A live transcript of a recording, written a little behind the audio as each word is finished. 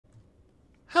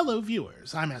Hello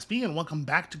viewers, I'm SB and welcome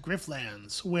back to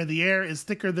Griftlands, where the air is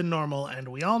thicker than normal and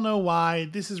we all know why.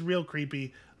 This is real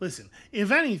creepy. Listen,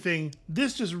 if anything,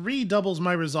 this just redoubles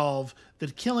my resolve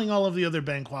that killing all of the other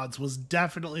Banquads was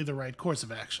definitely the right course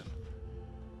of action.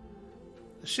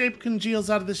 The shape congeals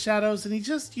out of the shadows and he's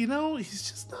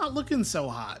just not looking so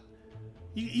hot.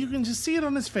 You can just see it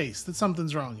on his face that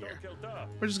something's wrong here.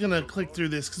 We're just gonna click through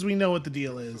this because we know what the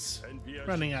deal is.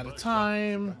 Running out of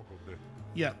time.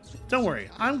 Yep, don't worry.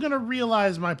 I'm gonna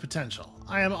realize my potential.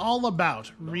 I am all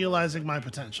about realizing my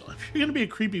potential. If you're gonna be a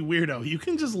creepy weirdo, you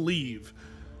can just leave.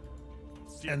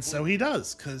 And so he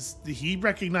does, because he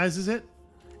recognizes it.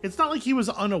 It's not like he was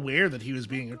unaware that he was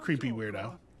being a creepy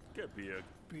weirdo.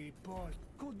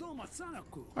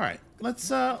 Alright, let's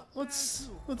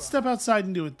step outside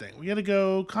and do a thing. We gotta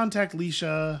go contact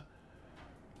Leisha.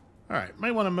 Alright,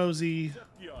 might want to mosey.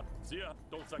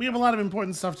 We have a lot of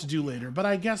important stuff to do later, but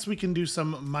I guess we can do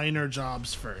some minor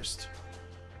jobs first.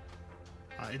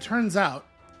 It turns out,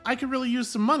 I could really use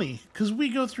some money, because we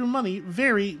go through money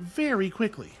very, very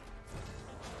quickly.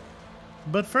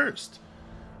 But first,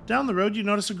 down the road you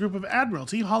notice a group of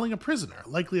Admiralty hauling a prisoner,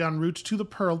 likely en route to the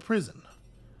Pearl Prison.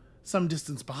 Some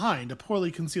distance behind, a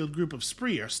poorly concealed group of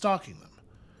Spree are stalking them.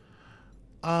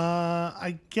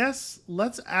 I guess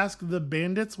let's ask the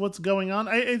bandits what's going on.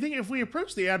 I think if we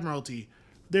approach the Admiralty,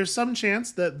 there's some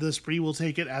chance that the Spree will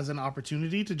take it as an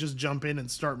opportunity to just jump in and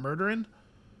start murdering.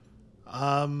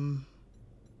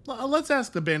 Let's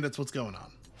ask the bandits what's going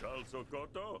on.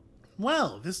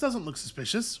 Well, this doesn't look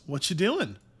suspicious. What you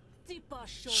doing?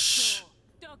 Shh.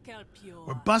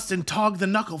 We're busting Tog the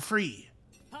Knuckle free.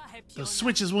 Those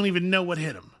switches won't even know what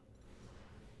hit him.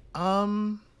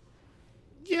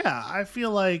 Yeah, I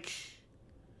feel like...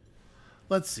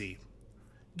 Let's see.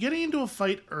 Getting into a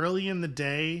fight early in the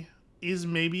day is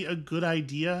maybe a good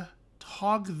idea.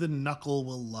 Tog the Knuckle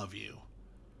will love you.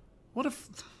 What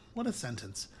a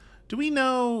sentence. Do we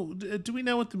know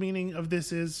what the meaning of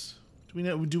this is? Do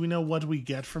we know what we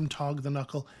get from Tog the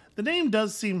Knuckle? The name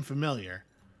does seem familiar.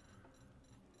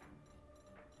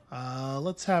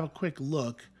 Let's have a quick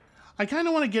look. I kind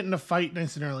of want to get in a fight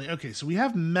nice and early. Okay, so we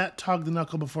have met Tog the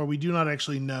Knuckle before. We do not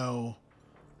actually know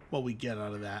what we get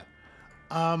out of that.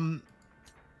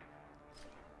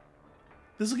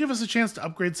 This will give us a chance to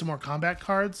upgrade some more combat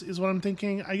cards, is what I'm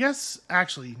thinking. I guess,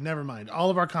 actually, never mind. All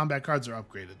of our combat cards are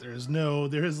upgraded. There is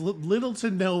little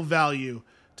to no value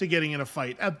to getting in a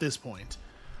fight at this point.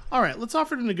 All right, let's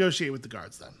offer to negotiate with the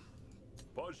guards then.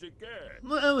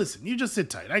 Listen, you just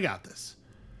sit tight. I got this.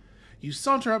 You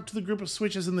saunter up to the group of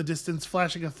switches in the distance,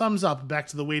 flashing a thumbs up back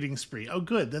to the waiting Spree. Oh,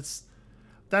 good. That's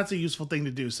a useful thing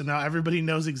to do, so now everybody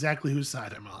knows exactly whose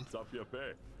side I'm on.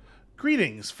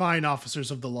 Greetings, fine officers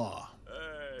of the law.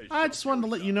 I just wanted to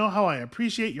let you know how I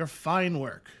appreciate your fine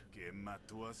work.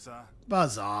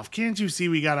 Buzz off. Can't you see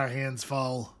we got our hands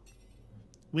full?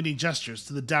 Winnie gestures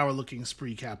to the dour-looking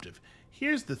Spree captive.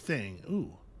 Here's the thing.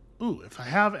 Ooh, if I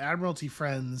have Admiralty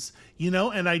friends,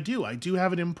 and I do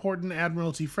have an important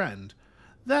Admiralty friend.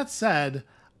 That said,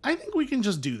 I think we can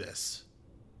just do this.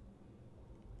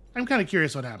 I'm kind of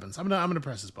curious what happens. I'm gonna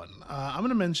press this button. I'm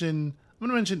gonna mention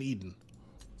Eden.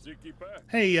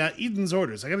 Hey, Eden's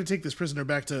orders. I gotta take this prisoner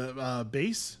back to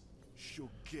base.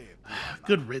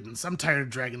 Good riddance. I'm tired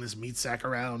of dragging this meat sack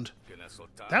around.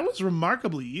 That was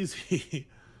remarkably easy.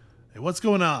 Hey, what's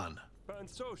going on?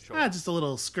 Just a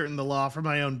little skirting the law for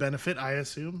my own benefit, I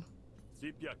assume.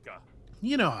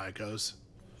 You know how it goes.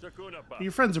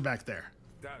 Your friends are back there.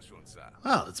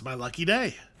 Well, it's my lucky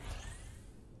day.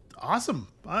 Awesome.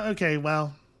 Okay,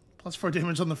 well, +4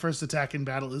 damage on the first attack in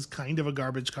battle is kind of a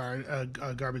garbage card,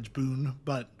 a garbage boon,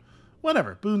 but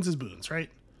whatever. Boons is boons, right?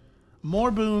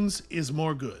 More boons is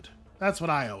more good. That's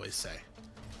what I always say.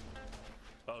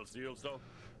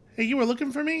 Hey, you were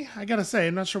looking for me? I gotta say,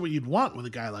 I'm not sure what you'd want with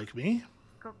a guy like me.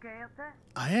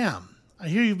 I am. I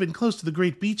hear you've been close to the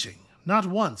Great Beaching. Not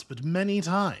once, but many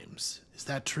times. Is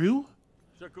that true?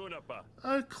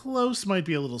 Close might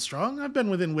be a little strong. I've been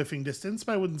within whiffing distance,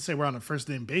 but I wouldn't say we're on a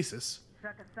first-name basis.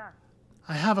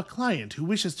 I have a client who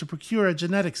wishes to procure a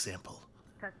genetic sample.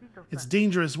 It's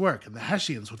dangerous work, and the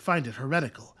Hessians would find it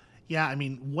heretical. Yeah, I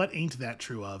mean, what ain't that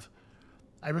true of?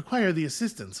 I require the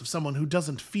assistance of someone who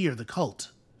doesn't fear the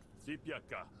cult.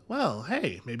 Well,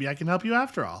 hey, maybe I can help you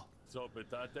after all.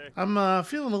 I'm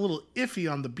feeling a little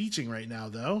iffy on the beaching right now,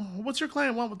 though. What's your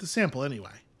client want with the sample,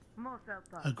 anyway?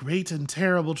 A great and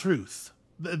terrible truth.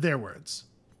 Their words.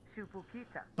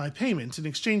 My payment in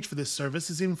exchange for this service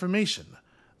is information.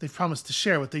 They've promised to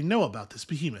share what they know about this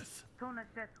behemoth.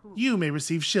 You may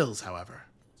receive shills, however.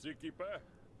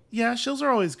 Yeah, shills are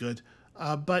always good.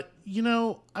 But, you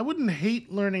know, I wouldn't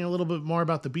hate learning a little bit more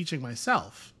about the beaching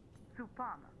myself.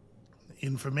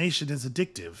 Information is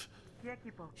addictive.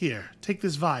 Here, take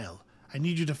this vial. I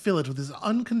need you to fill it with as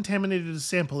uncontaminated a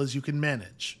sample as you can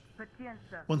manage.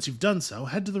 Once you've done so,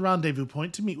 head to the rendezvous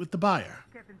point to meet with the buyer.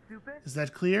 Is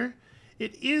that clear?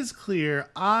 It is clear.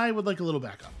 I would like a little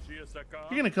backup.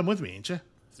 You're gonna come with me, ain't you?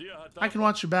 I can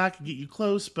watch your back and get you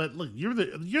close, but look, you're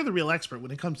the real expert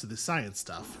when it comes to this science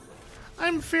stuff.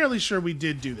 I'm fairly sure we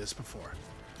did do this before.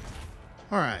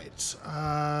 All right.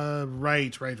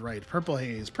 Right. Purple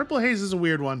haze. Purple haze is a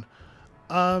weird one.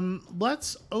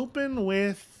 Let's open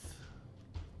with...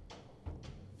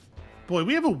 Boy,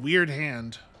 we have a weird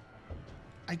hand.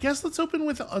 I guess let's open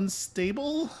with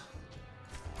unstable.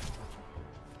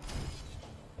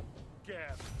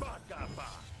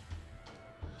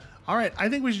 All right, I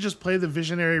think we should just play the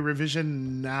visionary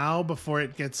revision now before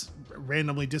it gets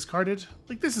randomly discarded.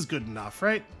 Like, this is good enough,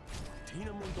 right?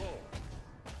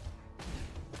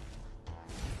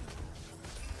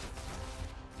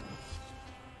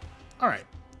 All right.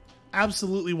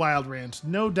 Absolutely wild rant.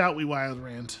 No doubt we wild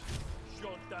rant.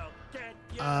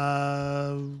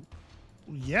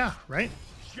 Yeah, right?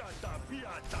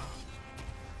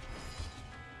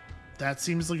 That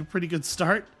seems like a pretty good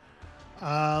start.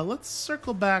 Let's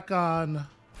circle back on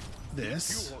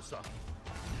this.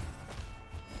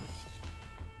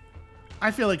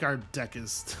 I feel like our deck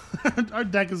is our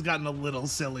deck has gotten a little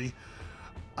silly.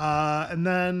 And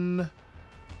then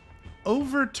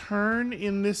overturn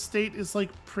in this state is like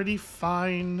pretty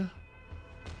fine.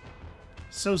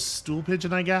 So stool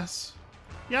pigeon, I guess.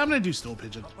 Yeah, I'm gonna do stool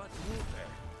pigeon.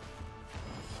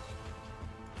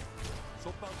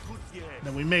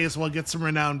 Then we may as well get some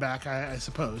renown back, I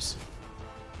suppose.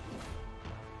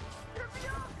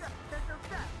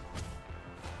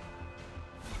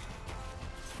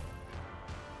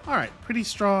 All right, pretty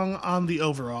strong on the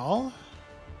overall.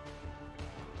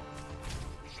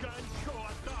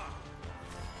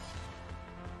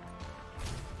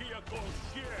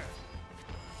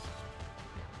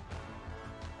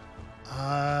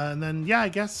 And then, yeah, I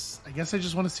guess I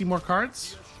just want to see more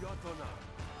cards.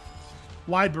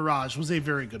 Wide Barrage was a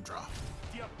very good draw.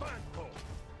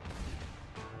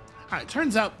 Alright,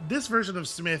 turns out this version of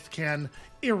Smith can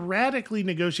erratically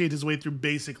negotiate his way through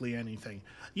basically anything.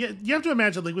 You have to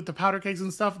imagine, like, with the powder kegs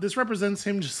and stuff, this represents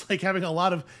him just, like, having a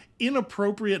lot of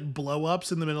inappropriate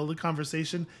blow-ups in the middle of the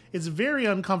conversation. It's very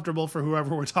uncomfortable for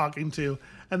whoever we're talking to,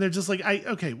 and they're just like,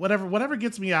 okay, whatever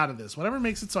gets me out of this, whatever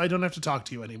makes it so I don't have to talk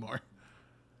to you anymore.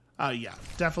 Yeah,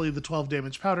 definitely the 12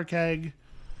 damage powder keg.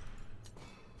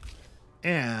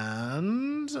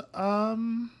 And,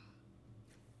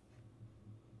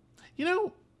 you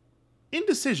know,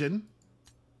 Indecision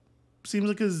seems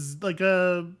like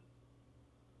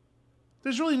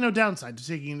there's really no downside to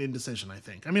taking an Indecision, I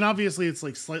think. I mean, obviously it's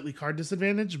like slightly card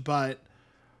disadvantage, but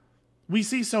we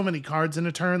see so many cards in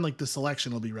a turn, like the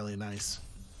selection will be really nice.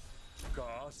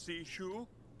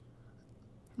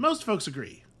 Most folks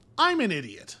agree. I'm an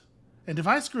idiot. And if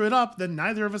I screw it up, then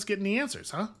neither of us get any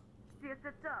answers, huh?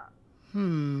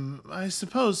 I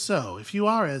suppose so, if you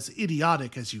are as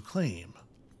idiotic as you claim.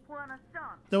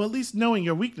 Though at least knowing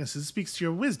your weaknesses speaks to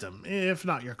your wisdom, if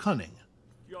not your cunning.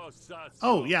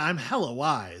 Oh, yeah, I'm hella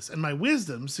wise, and my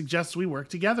wisdom suggests we work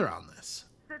together on this.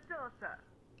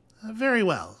 Very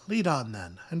well, lead on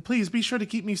then, and please be sure to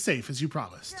keep me safe as you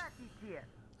promised.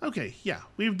 Okay, yeah,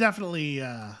 we've definitely,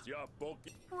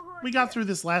 we got through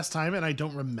this last time, and I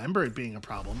don't remember it being a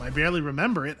problem. I barely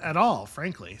remember it at all,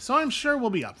 frankly, so I'm sure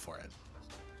we'll be up for it.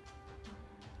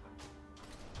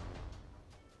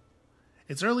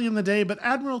 It's early in the day, but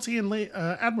Admiralty and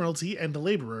the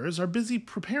laborers are busy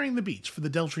preparing the beach for the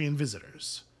Deltrian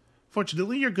visitors.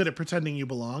 Fortunately, you're good at pretending you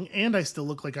belong, and I still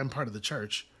look like I'm part of the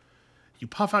church. You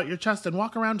puff out your chest and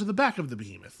walk around to the back of the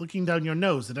behemoth, looking down your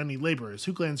nose at any laborers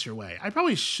who glance your way. I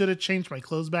probably should have changed my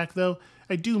clothes back, though.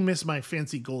 I do miss my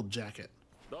fancy gold jacket.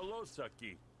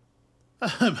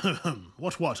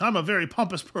 What? I'm a very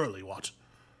pompous pearly, what?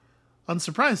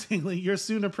 Unsurprisingly, you're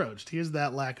soon approached. Here's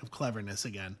that lack of cleverness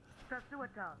again.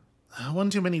 One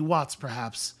too many watts,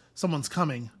 perhaps. Someone's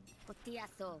coming.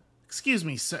 Excuse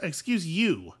me, sir. Excuse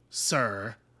you,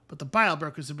 sir. But the bile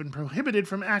brokers have been prohibited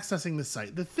from accessing the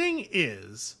site. The thing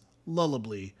is,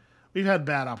 lullably, we've had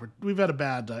a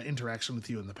bad interaction with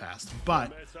you in the past.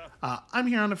 But I'm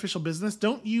here on official business.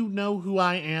 Don't you know who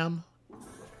I am?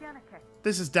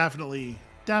 This is definitely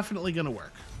gonna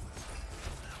work.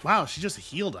 Wow, she just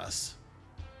healed us.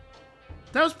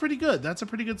 That was pretty good. That's a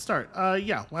pretty good start.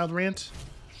 Yeah, Wild Rant.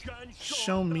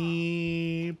 Show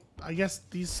me, I guess,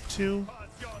 these two.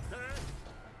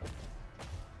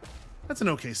 That's an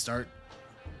okay start.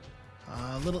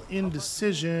 A little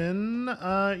indecision.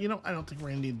 You know, I don't think we're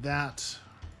gonna need that.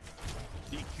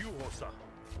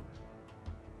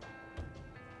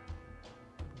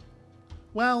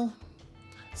 Well,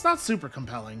 it's not super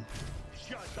compelling.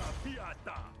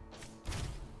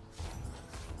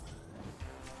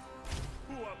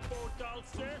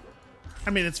 I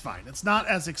mean, it's fine. It's not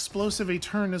as explosive a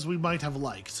turn as we might have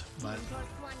liked, but...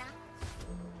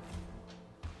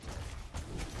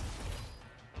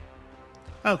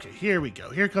 Okay, here we go.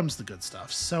 Here comes the good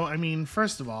stuff. So, I mean,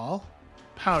 first of all,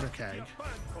 powder keg.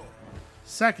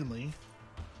 Secondly,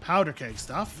 powder keg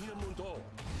stuff.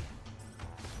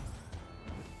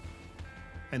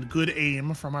 And good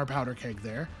aim from our powder keg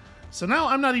there. So now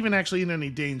I'm not even actually in any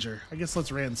danger. I guess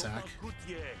let's ransack.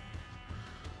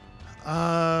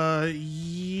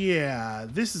 Yeah,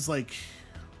 this is like...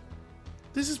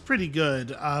 This is pretty good.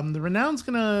 The renown's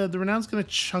gonna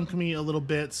chunk me a little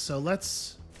bit, so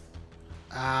let's...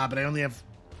 but I only have...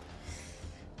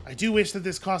 I do wish that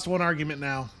this cost one argument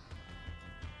now.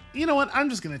 You know what? I'm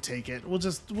just gonna take it. We'll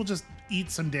just eat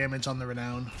some damage on the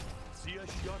renown.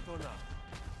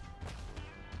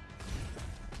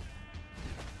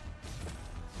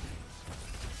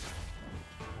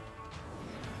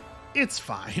 It's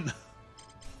fine.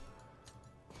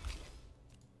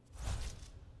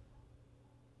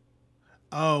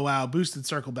 Oh wow, boosted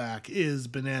circle back is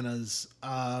bananas.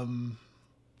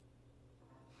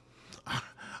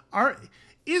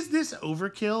 Is this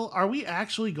overkill? Are we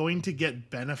actually going to get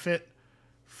benefit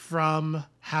from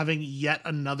having yet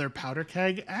another powder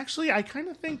keg? Actually, I kind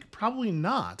of think probably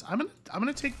not. I'm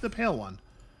gonna take the pale one.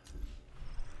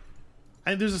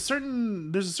 And there's a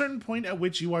certain point at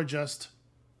which you are just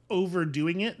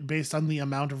overdoing it based on the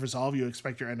amount of resolve you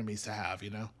expect your enemies to have, you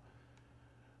know?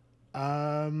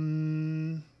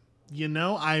 You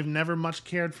know, I've never much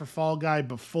cared for Fall Guy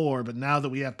before, but now that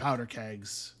we have powder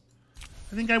kegs,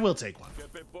 I think I will take one.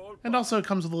 And also it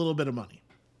comes with a little bit of money.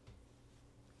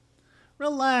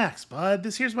 Relax, bud.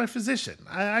 This here's my physician.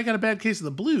 I got a bad case of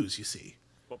the blues, you see.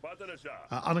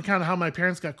 On account of how my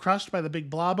parents got crushed by the big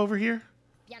blob over here?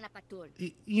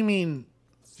 You mean...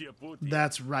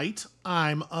 That's right.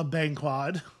 I'm a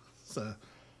banquad. So,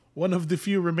 one of the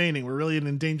few remaining. We're really an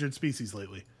endangered species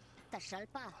lately.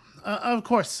 Of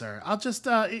course, sir. I'll just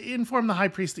inform the High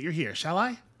Priest that you're here, shall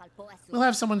I? We'll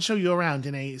have someone show you around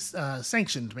in a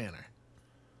sanctioned manner.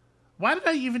 Why did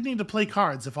I even need to play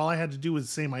cards if all I had to do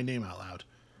was say my name out loud?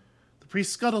 The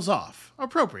priest scuttles off.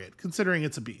 Appropriate, considering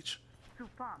it's a beach.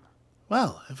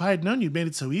 Well, if I had known you'd made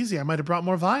it so easy, I might have brought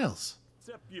more vials.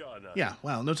 Yeah,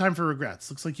 well, no time for regrets.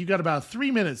 Looks like you got about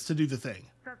 3 minutes to do the thing.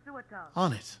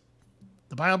 On it.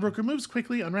 The bile broker moves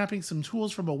quickly, unwrapping some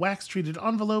tools from a wax-treated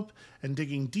envelope and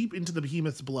digging deep into the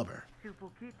behemoth's blubber.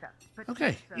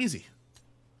 Okay, easy.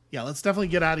 Yeah, let's definitely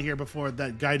get out of here before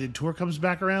that guided tour comes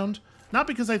back around. Not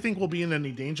because I think we'll be in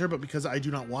any danger, but because I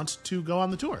do not want to go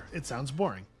on the tour. It sounds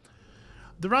boring.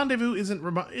 The rendezvous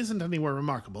isn't anywhere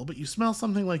remarkable, but you smell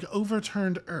something like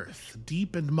overturned earth,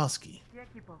 deep and musky.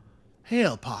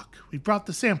 Hail, Pak. We brought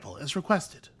the sample, as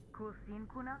requested.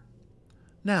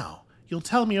 Now, you'll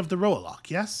tell me of the Roalock,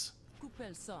 yes?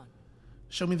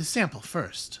 Show me the sample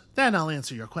first, then I'll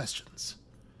answer your questions.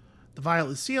 The vial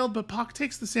is sealed, but Pak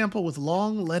takes the sample with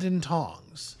long, leaden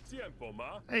tongs.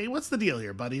 Hey, what's the deal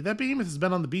here, buddy? That behemoth has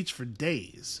been on the beach for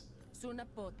days.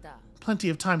 Plenty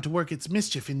of time to work its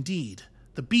mischief, indeed.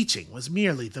 The beaching was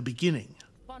merely the beginning.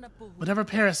 Whatever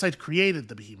parasite created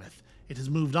the behemoth, it has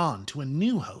moved on to a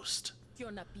new host.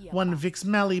 One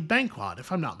Vixmeli Banquad,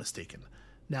 if I'm not mistaken.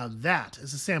 Now that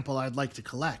is a sample I'd like to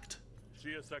collect.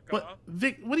 What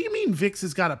do you mean Vix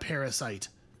has got a parasite?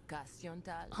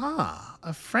 Ah,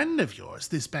 a friend of yours,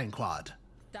 this Banquad.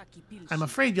 I'm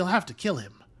afraid you'll have to kill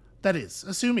him. That is,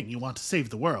 assuming you want to save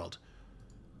the world.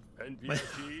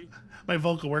 My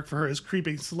vocal work for her is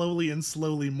creeping slowly and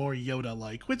slowly more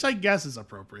Yoda-like, which I guess is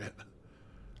appropriate.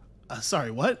 Sorry,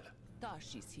 what?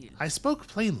 I spoke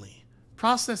plainly.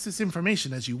 Process this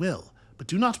information as you will, but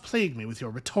do not plague me with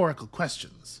your rhetorical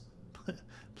questions.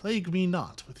 Plague me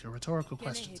not with your rhetorical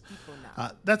questions.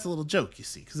 That's a little joke, you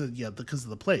see, because of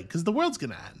the plague. Because the world's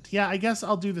gonna end. Yeah, I guess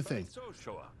I'll do the thing.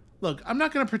 Look, I'm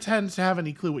not gonna pretend to have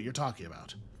any clue what you're talking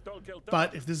about.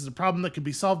 But if this is a problem that can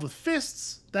be solved with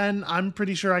fists, then I'm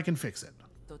pretty sure I can fix it.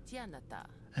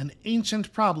 An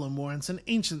ancient problem warrants an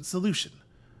ancient solution.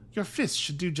 Your fists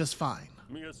should do just fine.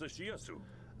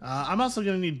 I'm also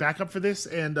going to need backup for this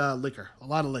and liquor. A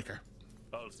lot of liquor.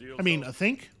 I mean, a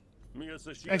think?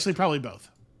 Actually, probably both.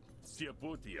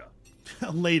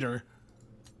 Later.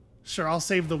 Sure, I'll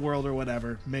save the world or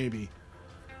whatever. Maybe.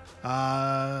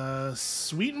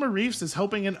 Sweet Mareefs is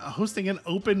hosting an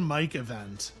open mic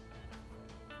event.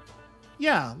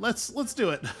 Yeah, let's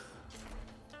do it.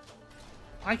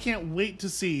 I can't wait to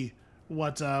see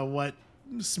what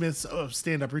Smith's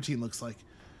stand-up routine looks like.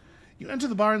 You enter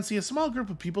the bar and see a small group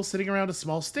of people sitting around a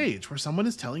small stage where someone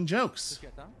is telling jokes.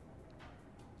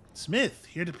 Smith,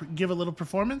 here to give a little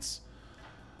performance?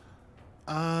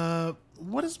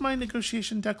 What does my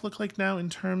negotiation deck look like now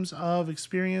in terms of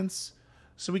experience?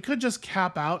 So we could just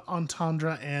cap out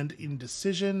Entendre and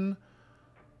Indecision.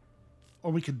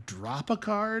 Or we could drop a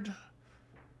card.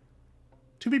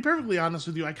 To be perfectly honest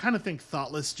with you, I kind of think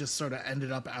Thoughtless just sort of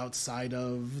ended up outside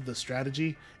of the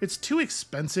strategy. It's too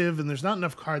expensive, and there's not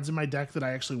enough cards in my deck that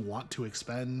I actually want to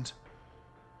expend.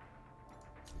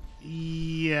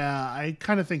 Yeah, I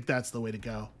kind of think that's the way to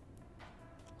go.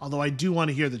 Although I do want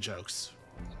to hear the jokes.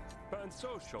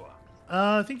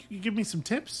 I think you could give me some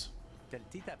tips?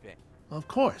 Well, of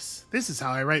course. This is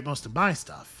how I write most of my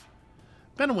stuff.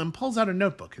 Benowim pulls out a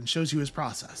notebook and shows you his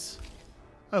process.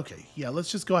 Okay, yeah,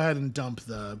 let's just go ahead and dump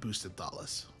the boosted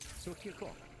Thoughtless.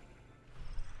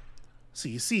 So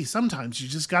you see, sometimes you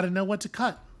just gotta know what to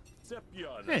cut.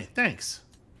 Hey, thanks.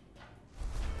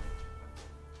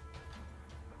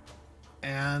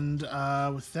 And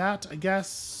with that, I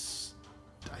guess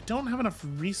I don't have enough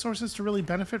resources to really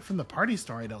benefit from the party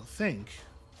store, I don't think.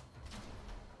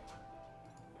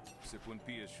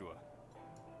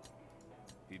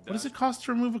 What does it cost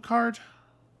to remove a card?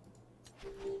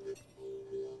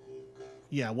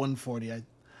 Yeah, 140.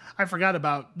 I forgot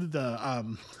about the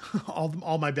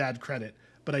all my bad credit,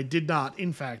 but I did not,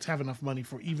 in fact, have enough money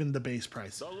for even the base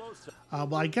price.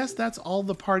 Well, I guess that's all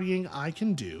the partying I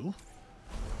can do.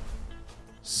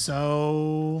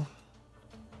 So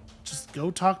just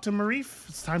go talk to Marif.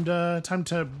 It's time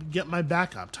to get my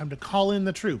backup. Time to call in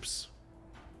the troops.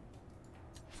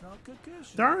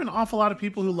 There are an awful lot of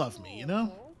people who love me, you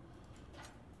know?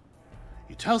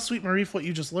 You tell Sweet Marif what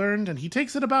you just learned, and he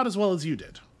takes it about as well as you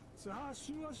did.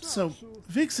 So,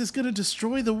 Vix is gonna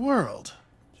destroy the world.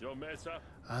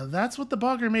 That's what the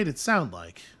Bogger made it sound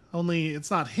like. Only it's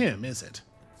not him, is it?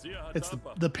 It's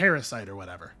the parasite or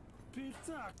whatever.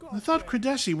 I thought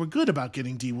Kredeshi were good about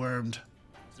getting dewormed.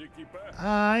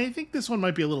 I think this one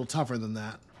might be a little tougher than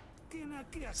that.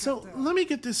 So, let me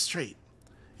get this straight.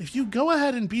 If you go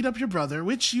ahead and beat up your brother,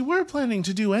 which you were planning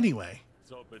to do anyway,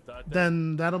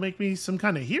 then that'll make me some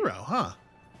kind of hero, huh?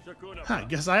 I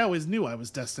guess I always knew I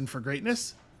was destined for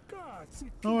greatness.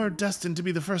 Or destined to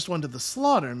be the first one to the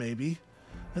slaughter, maybe.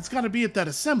 It's gotta be at that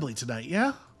assembly tonight,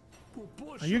 yeah?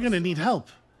 You're gonna need help.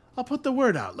 I'll put the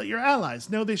word out. Let your allies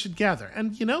know they should gather.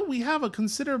 And, you know, we have a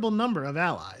considerable number of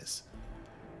allies.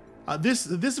 This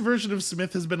version of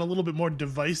Smith has been a little bit more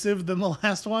divisive than the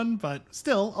last one, but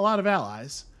still, a lot of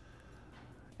allies.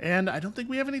 And I don't think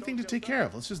we have anything to take care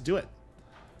of. Let's just do it.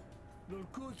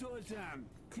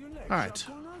 Alright,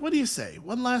 what do you say?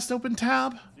 One last open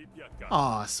tab?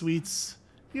 Aw, sweets.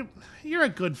 You're a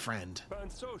good friend.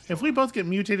 If we both get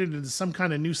mutated into some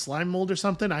kind of new slime mold or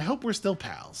something, I hope we're still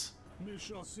pals.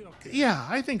 Yeah,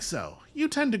 I think so. You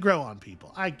tend to grow on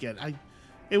people. I get it.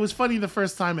 It was funny the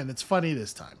first time, and it's funny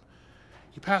this time.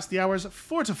 You pass the hours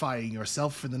fortifying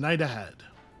yourself for the night ahead.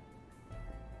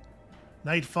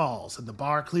 Night falls, and the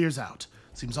bar clears out.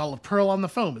 Seems all of Pearl on the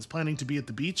Foam is planning to be at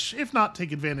the beach, if not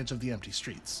take advantage of the empty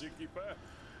streets.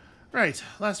 Right,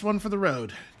 last one for the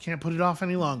road. Can't put it off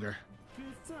any longer.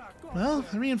 Well,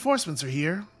 the reinforcements are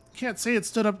here. Can't say it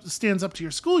stands up to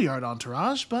your schoolyard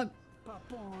entourage, but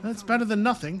that's better than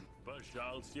nothing.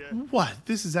 What,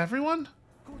 this is everyone?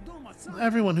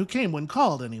 Everyone who came when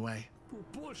called, anyway.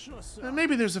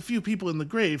 Maybe there's a few people in the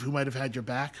grave who might have had your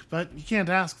back, but you can't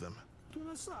ask them.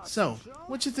 So,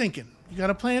 what you thinking? You got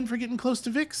a plan for getting close to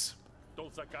Vix?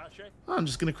 I'm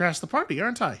just gonna crash the party,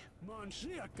 aren't I?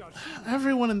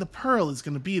 Everyone in the Pearl is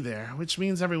gonna be there, which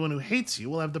means everyone who hates you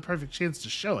will have the perfect chance to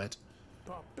show it.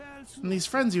 And these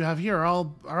friends you have here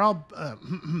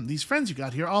these friends you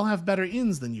got here all have better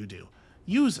ins than you do.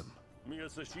 Use them.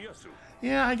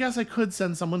 Yeah, I guess I could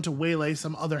send someone to waylay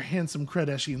some other handsome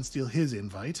Kredeshi and steal his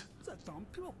invite.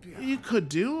 You could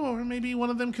do, or maybe one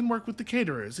of them can work with the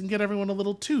caterers and get everyone a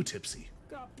little too tipsy.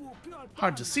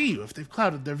 Hard to see you if they've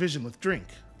clouded their vision with drink.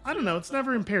 I don't know, it's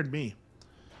never impaired me.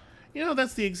 You know,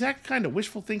 that's the exact kind of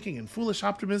wishful thinking and foolish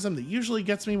optimism that usually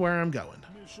gets me where I'm going.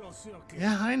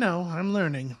 Yeah, I know, I'm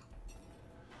learning.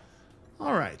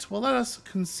 Alright, well let us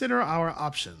consider our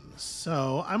options.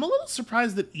 So, I'm a little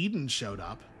surprised that Eden showed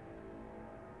up.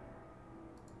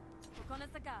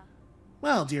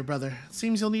 Well, dear brother, it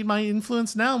seems you'll need my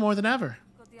influence now more than ever.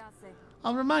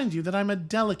 I'll remind you that I'm a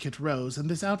delicate rose and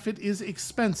this outfit is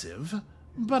expensive,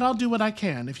 but I'll do what I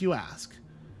can if you ask.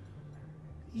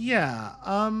 Yeah,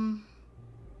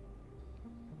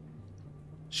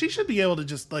 She should be able to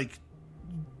just, like,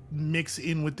 mix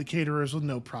in with the caterers with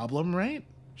no problem, right?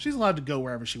 She's allowed to go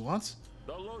wherever she wants.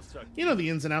 You know the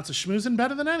ins and outs of schmoozing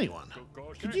better than anyone.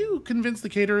 Could you convince the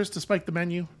caterers to spike the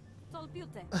menu?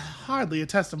 Hardly a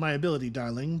test of my ability,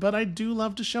 darling, but I do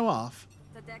love to show off.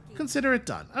 Consider it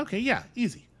done. Okay, yeah,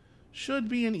 easy. Should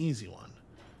be an easy one.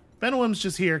 Benowim's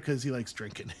just here because he likes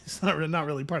drinking. He's not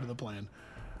really part of the plan.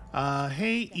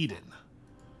 Hey, Eden.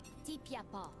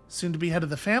 Soon to be head of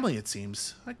the family, it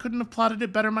seems. I couldn't have plotted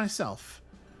it better myself.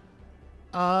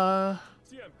 I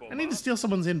need to steal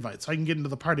someone's invite so I can get into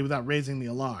the party without raising the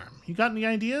alarm. You got any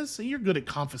ideas? You're good at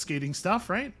confiscating stuff,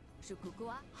 right?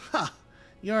 Ha!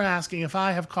 You're asking if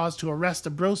I have cause to arrest a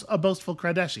boastful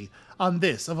Kradeshi on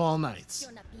this of all nights.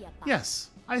 Yes,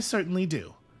 I certainly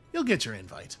do. You'll get your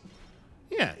invite.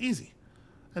 Yeah, easy.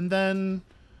 And then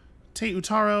Te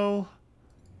Utaro,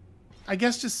 I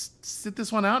guess just sit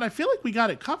this one out. I feel like we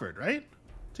got it covered, right?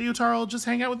 Te Utaro will just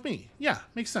hang out with me. Yeah,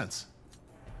 makes sense.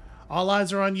 All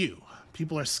eyes are on you.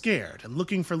 People are scared and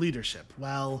looking for leadership.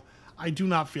 Well, I do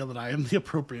not feel that I am the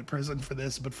appropriate person for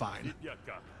this, but fine.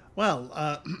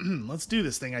 Well, let's do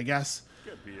this thing, I guess.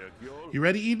 You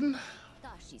ready, Eden?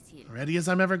 Ready as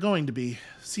I'm ever going to be.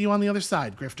 See you on the other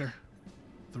side, Grifter.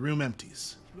 The room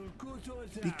empties.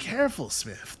 Be careful,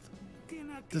 Smith.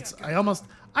 I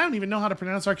don't even know how to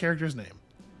pronounce our character's name.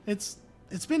 It's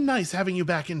been nice having you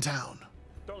back in town.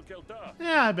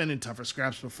 Yeah, I've been in tougher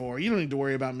scraps before. You don't need to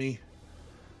worry about me.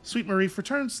 Sweet Marif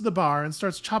returns to the bar and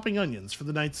starts chopping onions for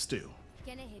the night's stew.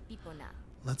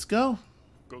 Let's go.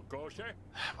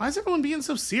 Why is everyone being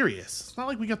so serious? It's not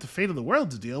like we got the fate of the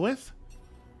world to deal with.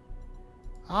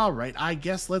 Alright, I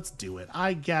guess let's do it.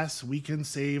 I guess we can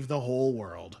save the whole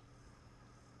world.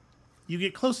 You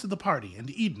get close to the party and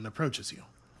Eden approaches you.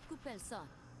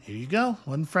 Here you go,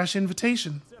 one fresh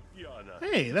invitation.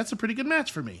 Hey, that's a pretty good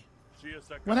match for me.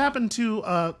 What happened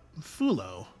to,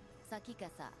 Fulo?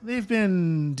 They've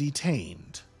been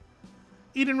detained.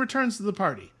 Eden returns to the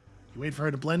party. You wait for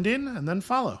her to blend in and then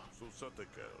follow.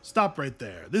 Stop right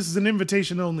there. This is an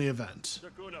invitation-only event.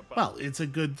 Well, it's a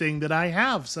good thing that I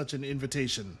have such an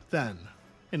invitation, then,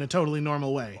 in a totally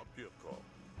normal way.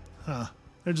 Huh.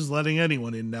 They're just letting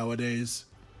anyone in nowadays.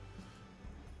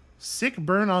 Sick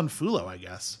burn on Fulo, I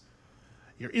guess.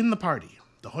 You're in the party.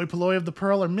 The hoi polloi of the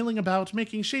Pearl are milling about,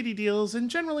 making shady deals, and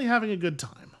generally having a good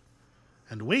time.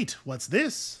 And wait, what's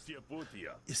this?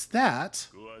 Is that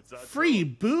free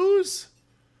booze?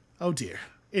 Oh dear,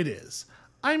 it is.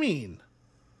 I mean,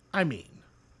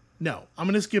 no, I'm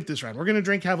going to skip this round. We're going to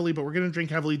drink heavily, but we're going to drink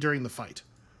heavily during the fight.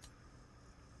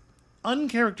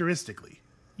 Uncharacteristically,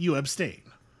 you abstain.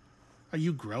 Are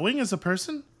you growing as a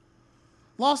person?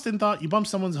 Lost in thought, you bump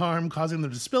someone's arm, causing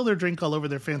them to spill their drink all over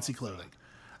their fancy clothing.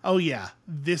 Oh yeah,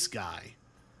 this guy.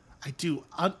 I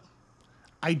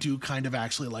do kind of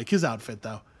actually like his outfit,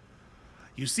 though.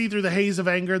 You see through the haze of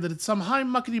anger that it's some high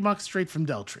muckety-muck straight from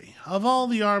Deltry. Of all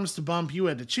the arms to bump, you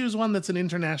had to choose one that's an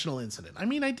international incident. I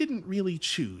mean, I didn't really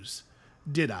choose,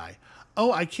 did I?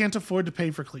 Oh, I can't afford to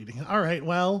pay for cleaning. All right,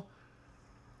 well,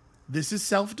 this is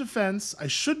self-defense. I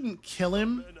shouldn't kill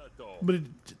him, but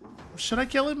should I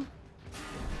kill him?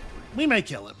 We may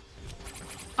kill him.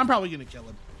 I'm probably going to kill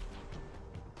him.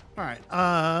 All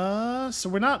right, so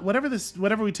we're not,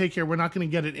 whatever we take here, we're not going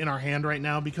to get it in our hand right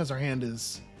now because our hand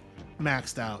is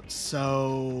maxed out.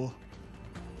 So,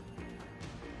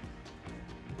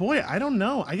 boy, I don't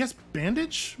know. I guess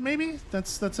bandage, maybe?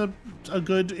 That's a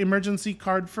good emergency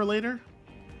card for later.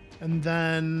 And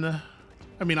then,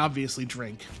 I mean, obviously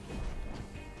drink.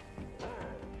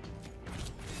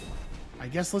 I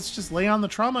guess let's just lay on the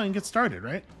trauma and get started,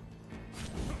 right?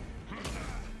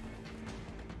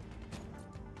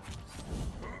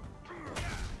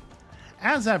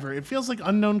 As ever, it feels like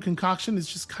Unknown Concoction is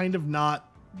just kind of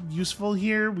not useful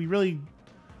here.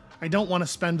 I don't want to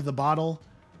spend the bottle,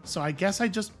 so I guess I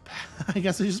just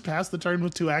pass the turn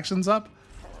with 2 actions up.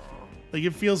 Like,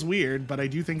 it feels weird, but I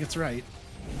do think it's right.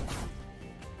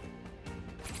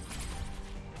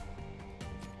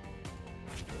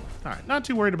 All right, not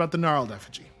too worried about the gnarled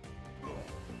effigy.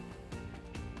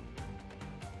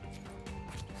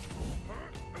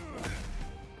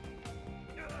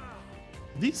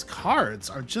 These cards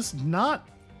are just not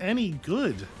any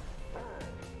good.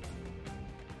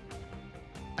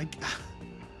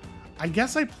 I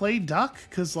guess I play Duck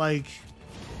because, like,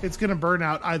 it's gonna burn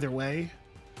out either way.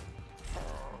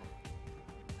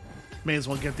 May as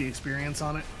well get the experience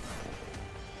on it.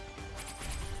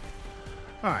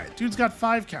 Alright, dude's got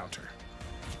 5 counter.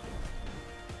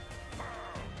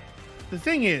 The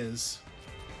thing is,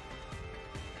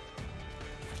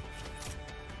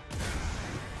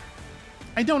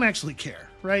 I don't actually care,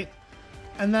 right?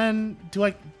 And then, do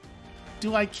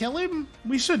I kill him?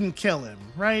 We shouldn't kill him,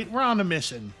 right? We're on a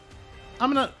mission.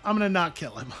 I'm gonna not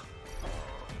kill him.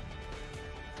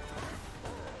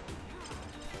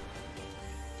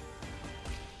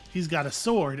 He's got a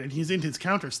sword and he's in his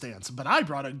counter stance, but I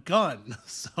brought a gun,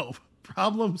 so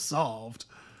problem solved.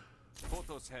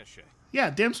 Yeah,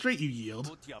 damn straight you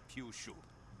yield.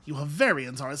 You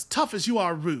Havarians are as tough as you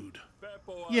are rude.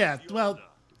 Yeah, well,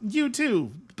 you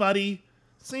too, buddy.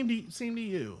 Same to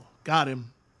you. Got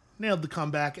him. Nailed the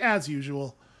comeback, as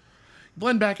usual.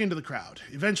 Blend back into the crowd.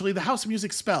 Eventually, the house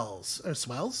music swells,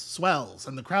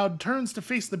 and the crowd turns to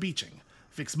face the beaching.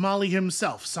 Vix Molly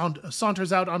himself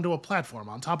saunters out onto a platform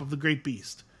on top of the great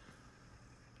beast.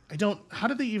 How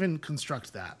did they even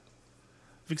construct that?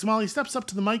 Vix Molly steps up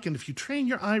to the mic, and if you train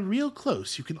your eye real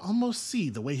close, you can almost see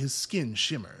the way his skin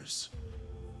shimmers.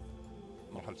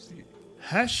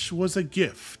 Hesh was a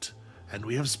gift, and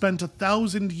we have spent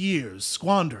 1,000 years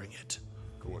squandering it.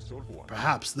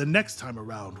 Perhaps the next time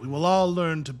around, we will all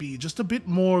learn to be just a bit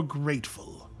more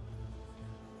grateful.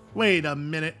 Wait a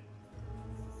minute.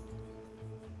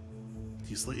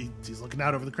 He's looking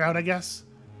out over the crowd, I guess.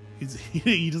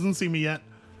 He doesn't see me yet.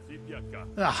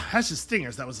 Hesh's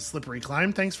stingers. That was a slippery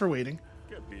climb. Thanks for waiting.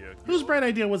 Whose bright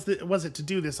idea was it to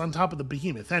do this on top of the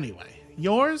behemoth anyway?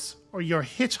 Yours or your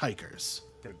hitchhikers?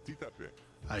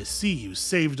 I see you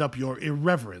saved up your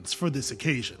irreverence for this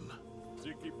occasion.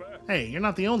 Hey, you're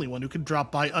not the only one who could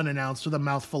drop by unannounced with a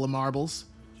mouthful of marbles.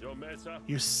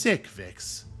 You're sick,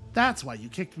 Vix. That's why you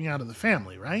kicked me out of the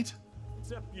family, right?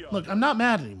 Look, I'm not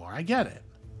mad anymore. I get it.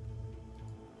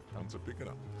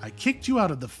 I kicked you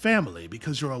out of the family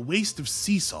because you're a waste of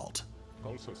sea salt.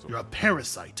 You're a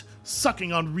parasite,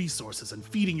 sucking on resources and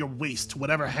feeding your waste to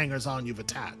whatever hangers-on you've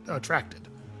attracted.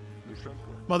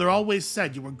 Mother always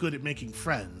said you were good at making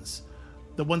friends,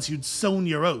 that once you'd sown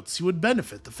your oats, you would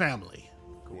benefit the family.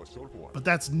 But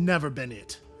that's never been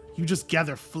it. You just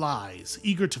gather flies,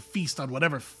 eager to feast on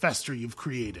whatever fester you've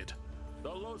created.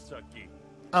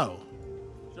 Oh.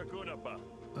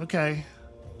 Okay.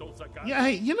 Yeah,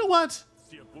 hey, you know what?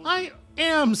 I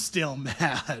am still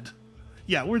mad.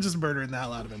 Yeah, we're just murdering the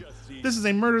hell out of him. This is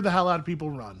a murder the hell out of people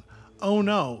run. Oh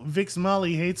no, Vix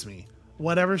Molly hates me.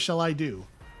 Whatever shall I do?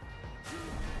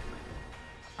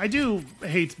 I do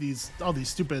hate all these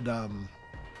stupid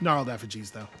gnarled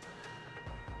effigies, though.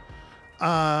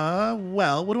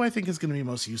 Well, what do I think is going to be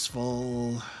most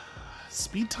useful?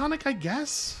 Speed tonic, I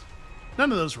guess?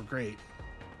 None of those were great.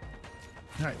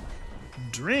 Alright.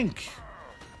 Drink.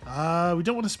 We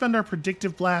don't want to spend our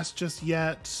predictive blast just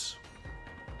yet.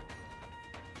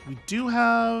 We do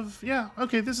have... Yeah,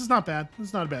 okay, this is not bad. This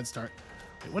is not a bad start.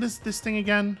 Wait, what is this thing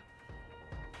again?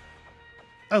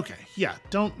 Okay, yeah,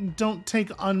 don't take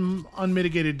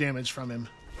unmitigated damage from him.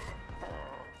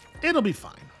 It'll be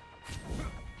fine.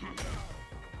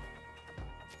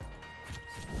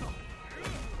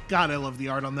 God, I love the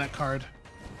art on that card.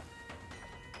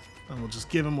 And we'll just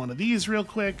give him one of these real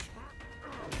quick.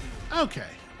 Okay.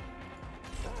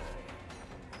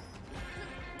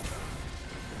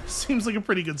 Seems like a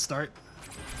pretty good start.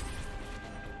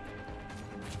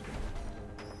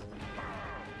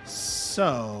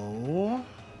 So...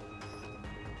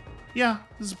 yeah,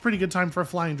 this is a pretty good time for a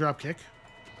flying dropkick.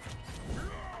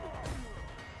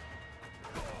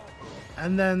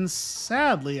 And then,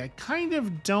 sadly, I kind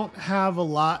of don't have a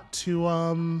lot to,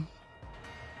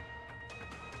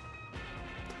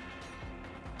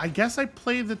 I guess I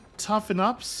play the toughen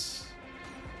ups.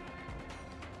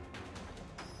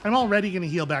 I'm already going to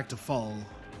heal back to full.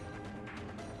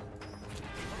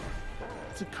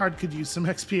 This card could use some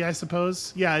XP, I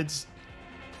suppose. Yeah, it's...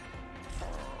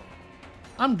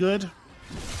 I'm good.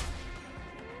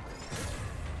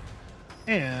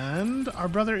 And our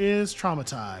brother is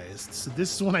traumatized. So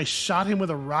this is when I shot him with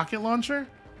a rocket launcher?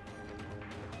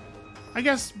 I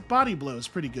guess body blow is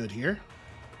pretty good here.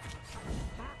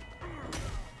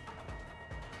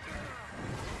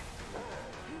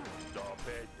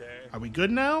 Are we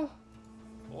good now?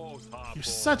 You're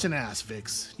such an ass,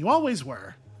 Vix. You always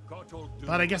were.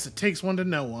 But I guess it takes one to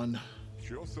know one.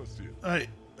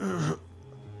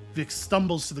 Vix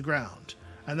stumbles to the ground,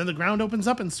 and then the ground opens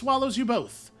up and swallows you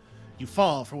both. You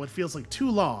fall for what feels like too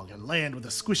long and land with a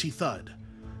squishy thud.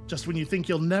 Just when you think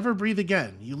you'll never breathe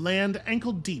again, you land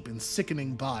ankle deep in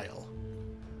sickening bile.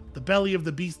 The belly of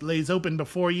the beast lays open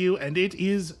before you, and it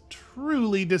is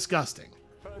truly disgusting.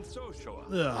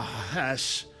 Ugh,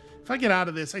 Hesh. If I get out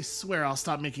of this, I swear I'll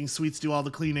stop making sweets do all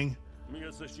the cleaning.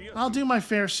 I'll do my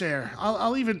fair share.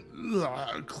 I'll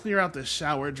even clear out the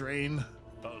shower drain.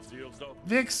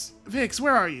 Vix,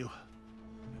 where are you?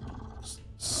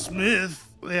 Smith,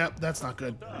 Yeah, that's not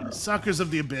good. Suckers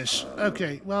of the Abyss.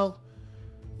 Okay, well,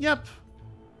 yep.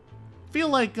 Feel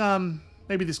like,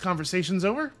 maybe this conversation's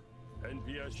over.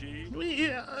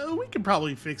 We could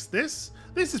probably fix this.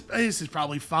 This is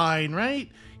probably fine,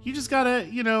 right? You just gotta,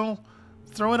 you know,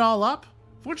 throw it all up.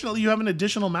 Fortunately, you have an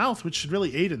additional mouth, which should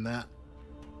really aid in that.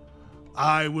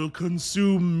 I will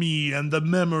consume me and the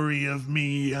memory of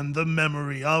me and the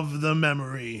memory of the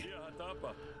memory.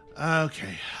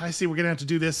 Okay, I see we're gonna have to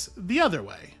do this the other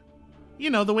way.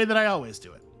 You know, the way that I always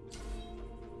do it.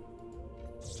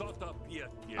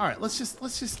 All right, let's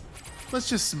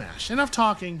just smash. Enough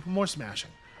talking, more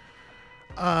smashing.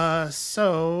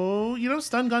 So, you know,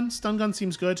 stun gun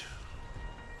seems good.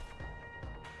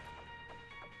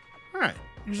 All right,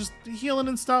 you're just healing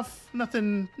and stuff.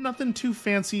 Nothing too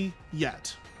fancy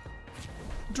yet.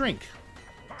 Drink,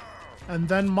 and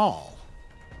then maul.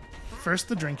 First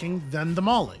the drinking, then the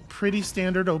mauling. Pretty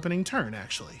standard opening turn,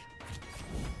 actually.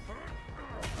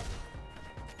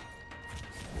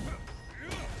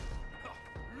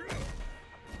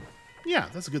 Yeah,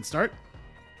 that's a good start.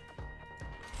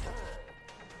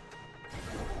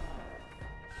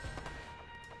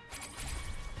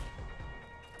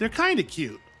 They're kind of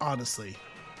cute, honestly.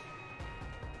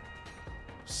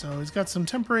 So he's got some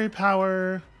temporary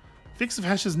power. Vix of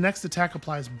Hesh's next attack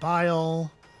applies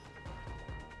Bile.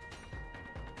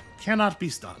 Cannot be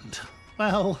stunned.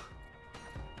 Well,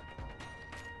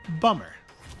 bummer.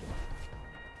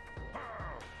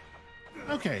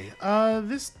 Okay,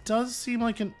 this does seem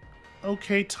like an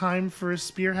okay time for a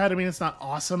Spearhead. I mean, it's not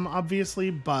awesome,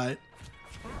 obviously, but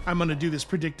I'm gonna do this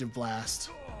Predictive Blast.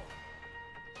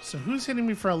 So who's hitting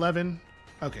me for 11?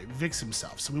 Okay, Vix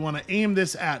himself. So we want to aim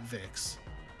this at Vix.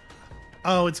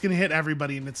 Oh, it's gonna hit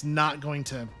everybody, and it's not going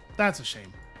to... That's a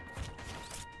shame.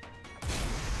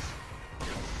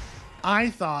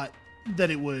 I thought that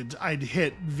I'd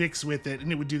hit Vix with it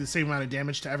and it would do the same amount of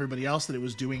damage to everybody else that it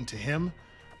was doing to him.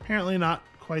 Apparently not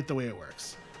quite the way it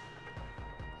works.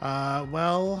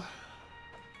 Well,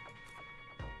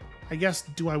 I guess,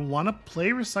 do I want to play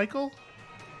Recycle?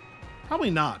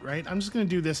 Probably not, right? I'm just going to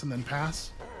do this and then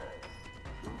pass.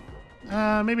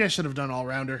 Maybe I should have done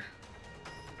All-Rounder.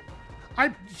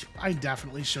 I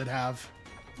definitely should have.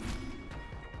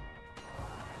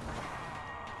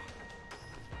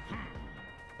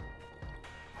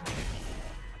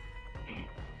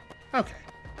 Okay.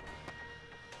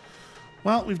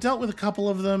 Well, we've dealt with a couple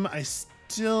of them. I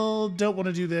still don't want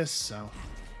to do this, so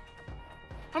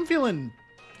I'm feeling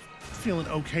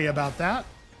okay about that.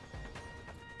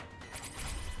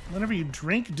 Whenever you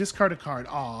drink, discard a card.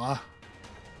 Aw.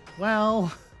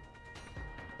 Well.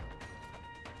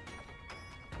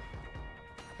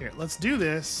 Here, let's do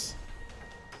this.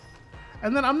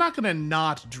 And then I'm not going to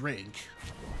not drink.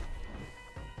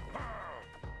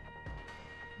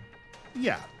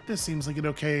 Yeah, this seems like an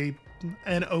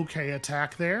okay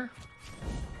attack there.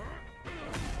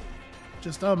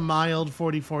 Just a mild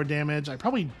 44 damage. I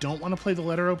probably don't want to play the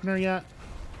letter opener yet.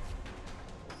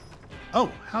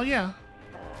 Oh, hell yeah.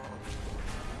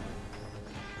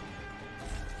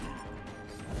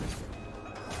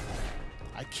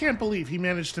 I can't believe he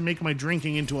managed to make my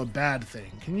drinking into a bad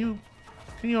thing. Can you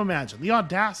imagine the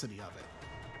audacity of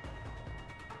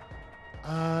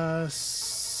it?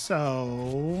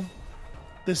 So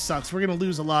this sucks. We're gonna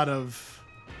lose a lot of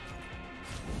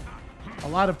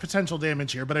potential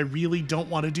damage here, but I really don't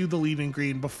want to do the leaving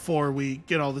green before we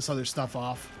get all this other stuff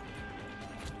off.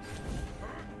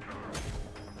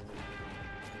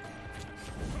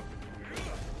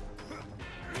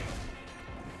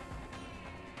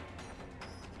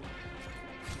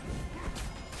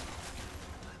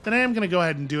 Then I am going to go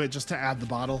ahead and do it just to add the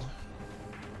bottle.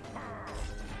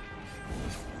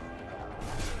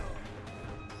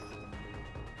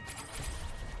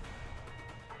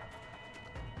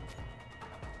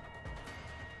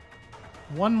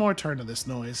 One more turn of this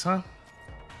noise, huh?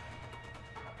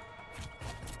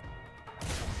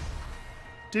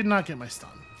 Did not get my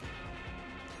stun.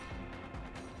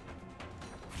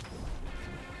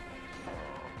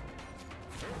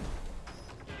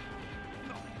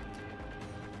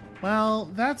 Well,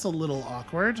 that's a little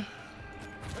awkward.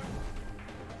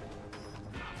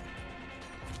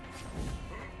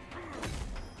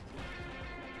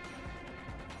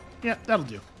 Yeah, that'll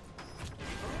do.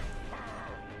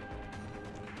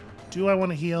 Do I want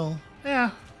to heal?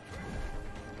 Yeah.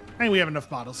 I mean, we have enough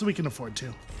bottles, so we can afford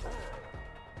to.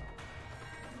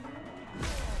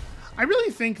 I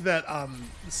really think that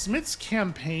Smith's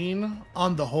campaign,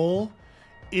 on the whole,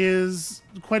 is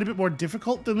quite a bit more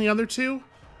difficult than the other two.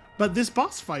 But this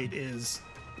boss fight is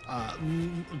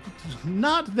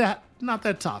not that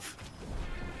tough.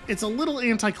 It's a little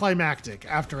anticlimactic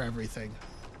after everything.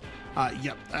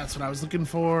 Yep, that's what I was looking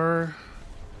for.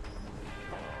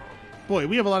 Boy,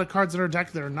 we have a lot of cards in our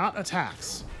deck that are not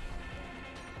attacks.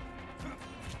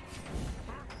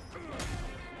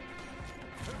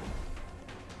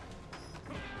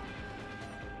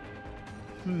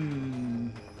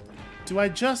 Do I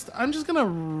just... I'm just gonna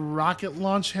rocket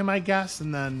launch him, I guess,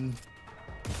 and then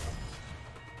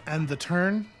end the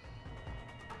turn.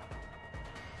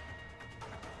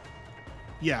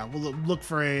 Yeah, we'll look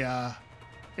for a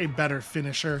better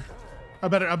finisher. A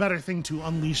better thing to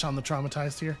unleash on the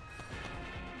traumatized here.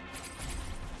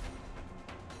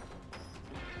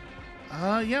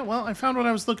 Yeah, well, I found what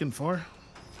I was looking for.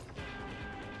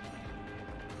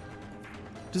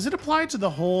 Does it apply to the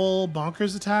whole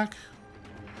bonkers attack?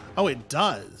 Oh, it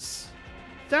does.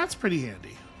 That's pretty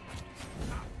handy.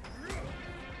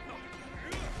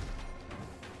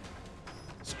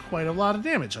 It's quite a lot of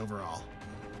damage overall.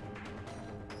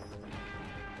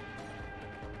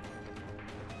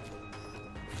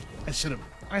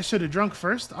 I should have drunk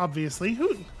first, obviously.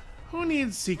 Who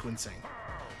needs sequencing?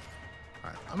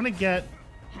 All right, I'm gonna get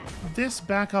this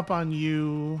back up on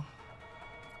you.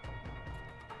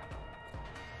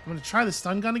 I'm gonna try the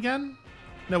stun gun again.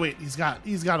 No, wait, he's got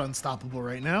unstoppable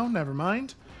right now. Never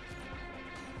mind.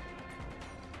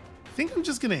 I think I'm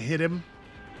just gonna hit him.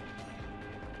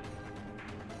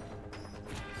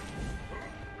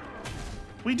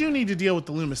 We do need to deal with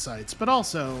the Lumicites, but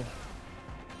also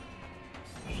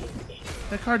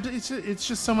that card, it's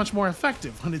just so much more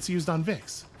effective when it's used on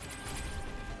Vix.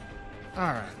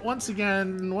 Alright, once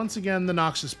again, the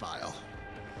Noxious Bile.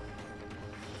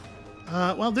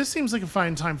 Well, this seems like a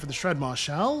fine time for the Shredmaw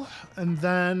Shell, and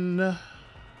then...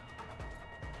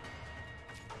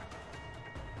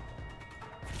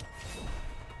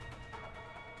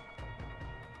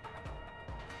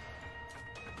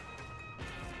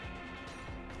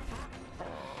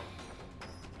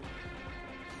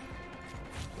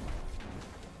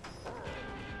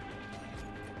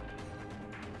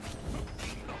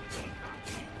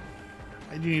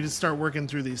 I do need to start working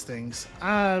through these things.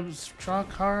 Draw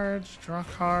cards, draw.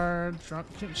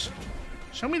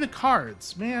 Show me the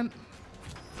cards, man.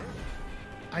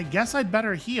 I guess I'd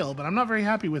better heal, but I'm not very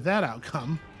happy with that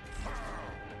outcome.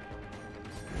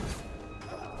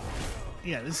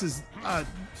 Yeah, this is a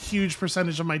huge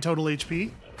percentage of my total HP.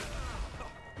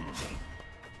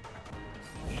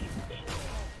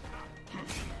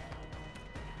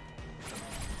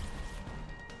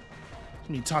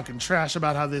 Me talking trash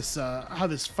about how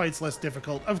this fight's less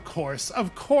difficult. Of course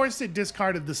it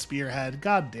discarded the spearhead.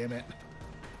 God damn it.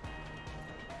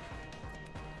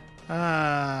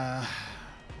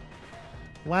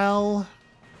 Well,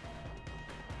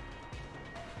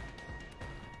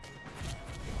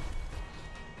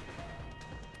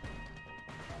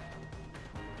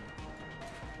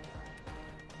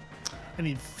 I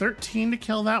need 13 to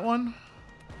kill that one.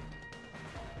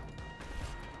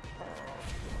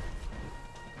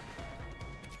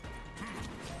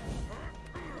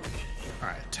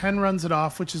 Alright, 10 runs it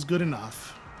off, which is good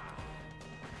enough.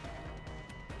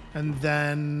 And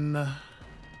then...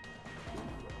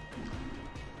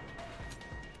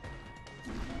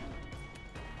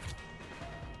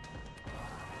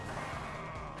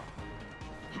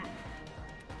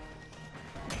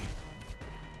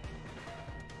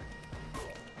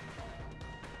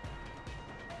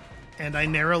 and I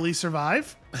narrowly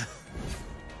survive.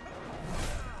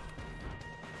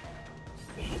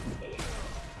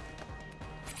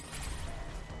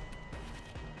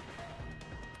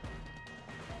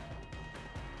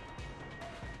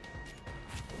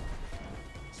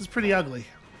 This is pretty ugly.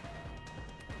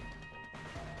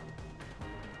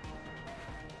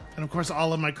 And of course,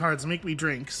 all of my cards make me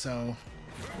drink, so...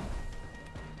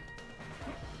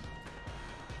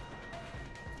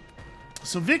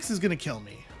 So Vix is gonna kill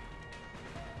me.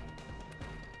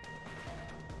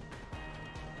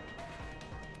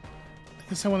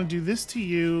 I guess I want to do this to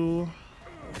you,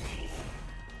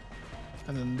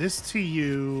 and then this to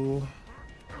you,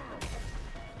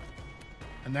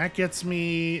 and that gets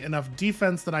me enough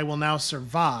defense that I will now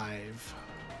survive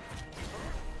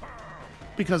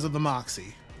because of the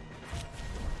Moxie.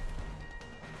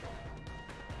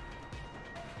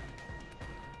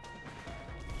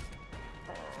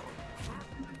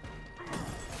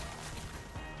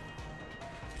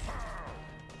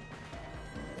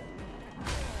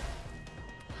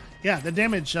 Yeah, the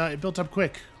damage it built up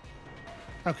quick.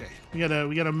 Okay, we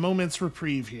got a moment's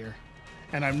reprieve here,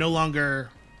 and I'm no longer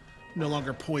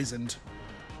poisoned.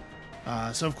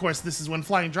 So of course this is when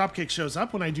Flying Dropkick shows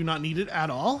up when I do not need it at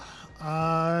all.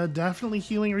 Definitely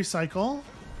healing recycle.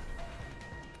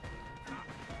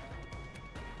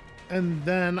 And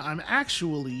then I'm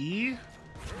actually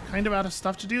kind of out of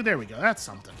stuff to do. There we go. That's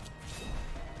something.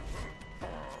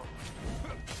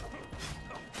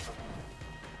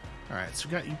 All right, so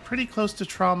we got you pretty close to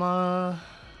trauma.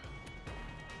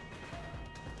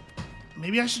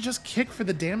 Maybe I should just kick for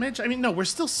the damage? I mean, no, we're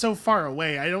still so far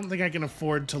away. I don't think I can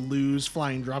afford to lose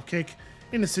flying dropkick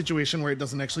in a situation where it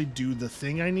doesn't actually do the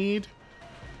thing I need.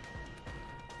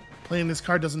 Playing this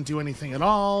card doesn't do anything at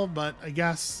all, but I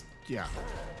guess, yeah.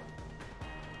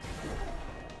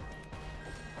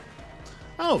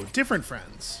 Oh, different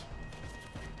friends.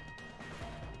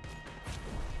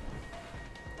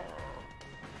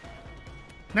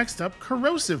 Next up,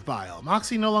 Corrosive Bile.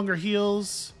 Moxie no longer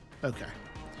heals. Okay.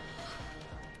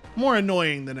 More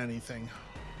annoying than anything.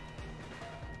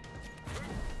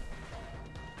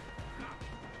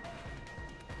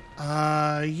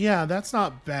 Yeah, that's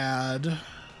not bad.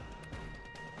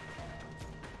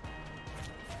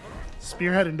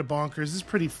 Spearhead into Bonkers is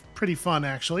pretty fun,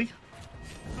 actually.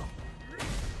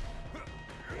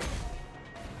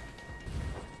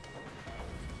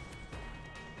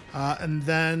 And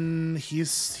then he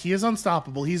is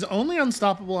unstoppable. He's only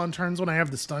unstoppable on turns when I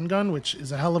have the stun gun, which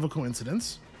is a hell of a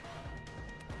coincidence.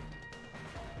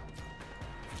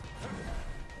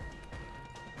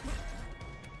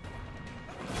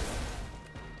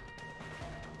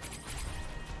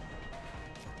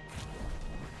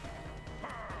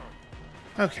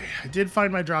 Okay, I did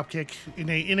find my dropkick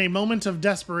in a moment of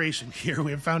desperation here.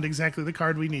 We have found exactly the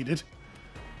card we needed.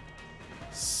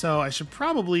 So I should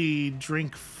probably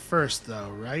drink first, though,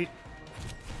 right?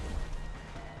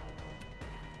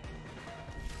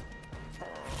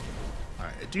 All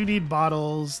right, I do need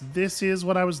bottles. This is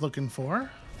what I was looking for.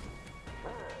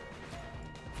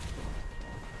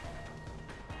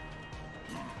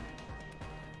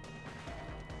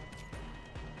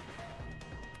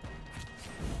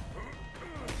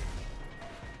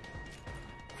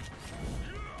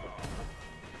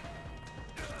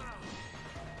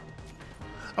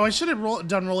 Oh, I should have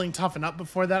done rolling toughen up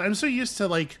before that. I'm so used to,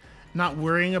 like, not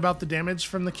worrying about the damage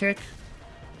from the kick.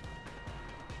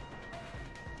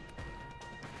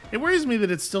 It worries me that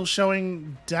it's still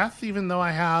showing death even though I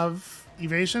have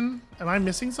evasion. Am I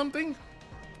missing something?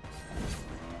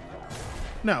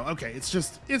 No, okay, it's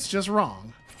just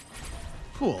wrong.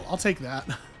 Cool, I'll take that.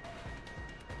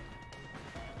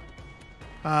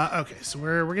 Okay, so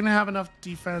we're gonna have enough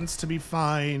defense to be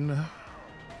fine.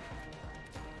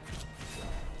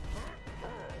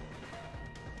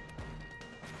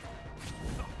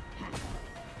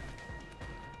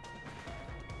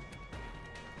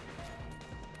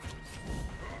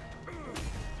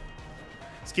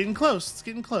 It's getting close. It's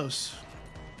getting close.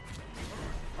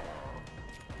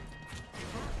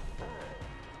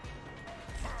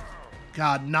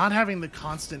 God, not having the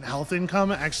constant health income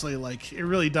actually, like, it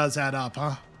really does add up,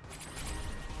 huh?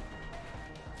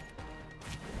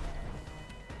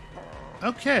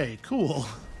 Okay, cool.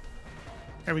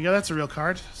 There we go. That's a real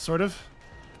card, sort of.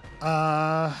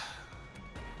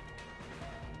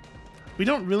 We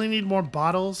don't really need more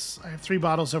bottles. I have 3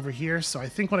 bottles over here, so I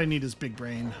think what I need is Big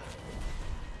Brain.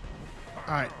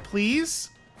 All right, please.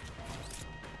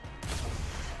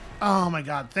 Oh my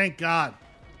God, thank God.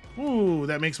 Ooh,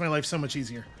 that makes my life so much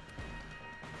easier.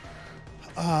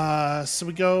 So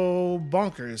we go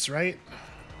Bonkers, right?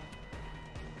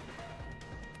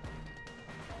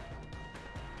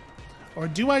 Or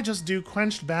do I just do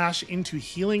Quenched Bash into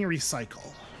Healing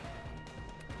Recycle?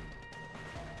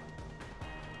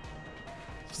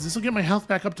 So this will get my health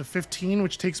back up to 15,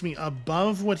 which takes me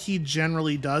above what he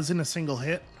generally does in a single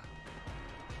hit.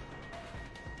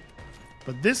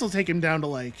 But this will take him down to,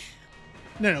 like...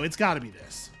 No, it's got to be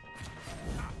this.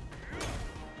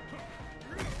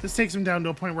 This takes him down to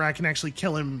a point where I can actually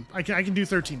kill him. I can do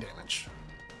 13 damage.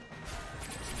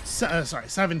 Sorry,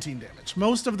 17 damage.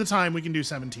 Most of the time we can do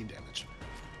 17 damage.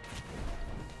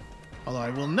 Although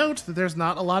I will note that there's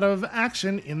not a lot of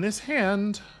action in this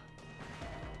hand.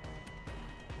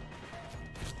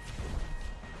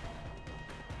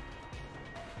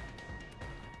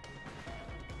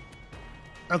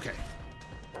 Okay.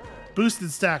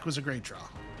 Boosted stack was a great draw.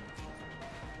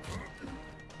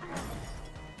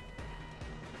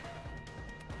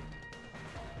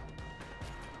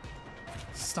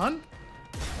 Stun.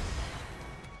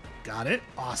 Got it.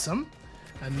 Awesome.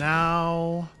 And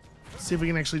now, let's see if we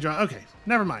can actually draw. Okay,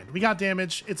 never mind. We got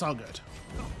damage. It's all good.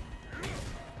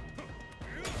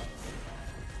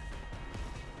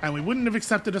 And we wouldn't have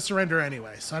accepted a surrender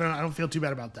anyway, so I don't feel too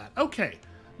bad about that. Okay,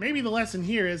 maybe the lesson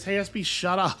here is, hey, SB,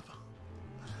 shut up.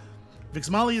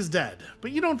 Vixmali is dead,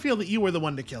 but you don't feel that you were the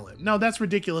one to kill him. No, that's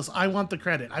ridiculous. I want the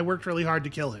credit. I worked really hard to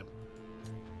kill him.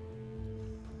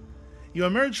 You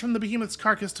emerge from the behemoth's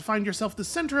carcass to find yourself the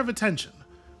center of attention,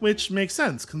 which makes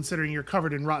sense considering you're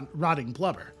covered in rotting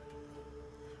blubber.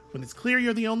 When it's clear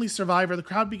you're the only survivor, the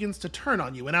crowd begins to turn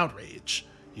on you in outrage.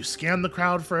 You scan the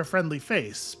crowd for a friendly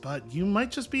face, but you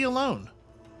might just be alone.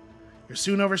 You're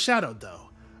soon overshadowed, though,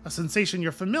 a sensation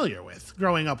you're familiar with,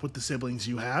 growing up with the siblings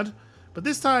you had, but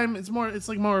this time it's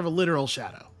like more of a literal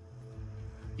shadow.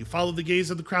 You follow the gaze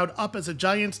of the crowd up as a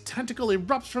giant tentacle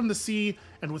erupts from the sea,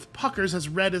 and with puckers as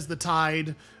red as the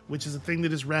tide, which is a thing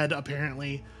that is red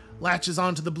apparently, latches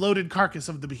onto the bloated carcass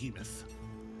of the behemoth.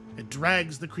 It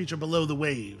drags the creature below the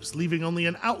waves, leaving only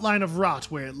an outline of rot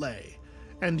where it lay.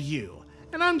 And you.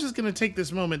 And I'm just going to take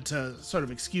this moment to sort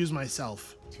of excuse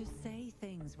myself. To say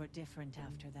things were different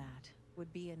after that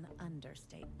would be an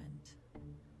understatement.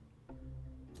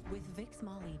 With Vix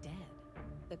Molly dead,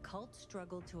 the cult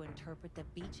struggled to interpret the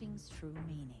beaching's true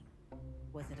meaning.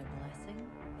 Was it a blessing,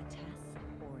 a test,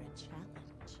 or a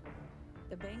challenge?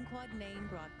 The Banquad name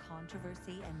brought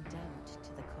controversy and doubt to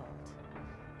the cult.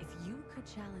 If you could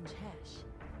challenge Hesh,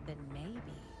 then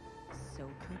maybe so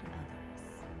could others.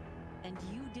 And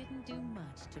you didn't do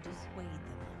much to dissuade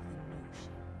them of the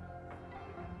notion.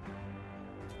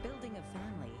 Building a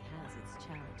family has its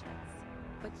challenges,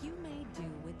 but you made do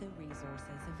with the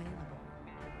resources available.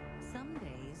 Some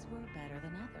days were better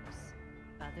than others.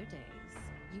 Other days,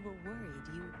 you were worried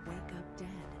you'd wake up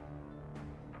dead.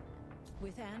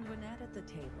 With Antoinette at the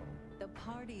table, the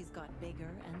parties got bigger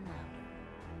and louder.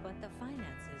 But the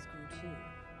finances grew too.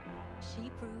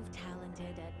 She proved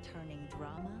talented at turning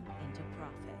drama into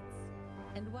profits.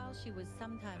 And while she was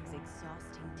sometimes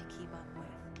exhausting to keep up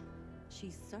with,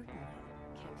 she certainly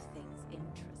kept things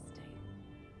interesting.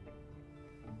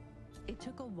 It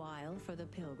took a while for the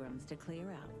pilgrims to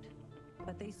clear out,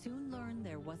 but they soon learned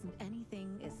there wasn't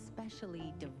anything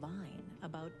especially divine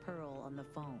about Pearl on the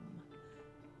foam.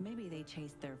 Maybe they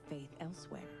chased their faith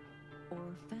elsewhere,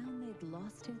 or found they'd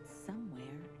lost it somewhere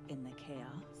in the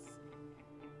chaos.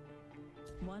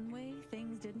 One way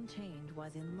things didn't change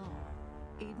was in law.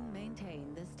 Eden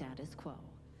maintained the status quo,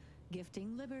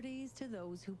 gifting liberties to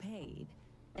those who paid,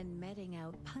 and meting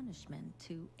out punishment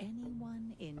to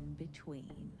anyone in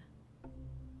between.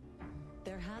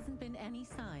 There hasn't been any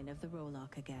sign of the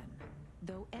Rolock again,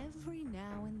 though every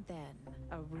now and then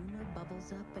a rumor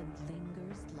bubbles up and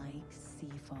lingers like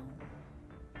sea foam.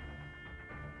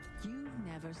 You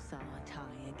never saw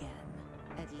Ty again,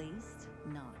 at least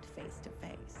not face to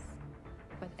face.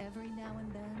 But every now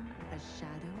and then, a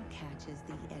shadow catches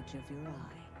the edge of your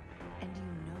eye, and you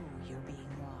know you're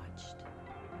being watched.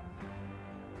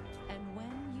 And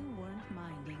when you weren't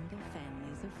minding the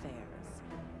family's affairs,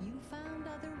 you found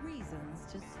other reasons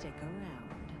to stick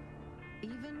around.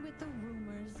 Even with the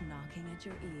rumors knocking at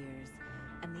your ears,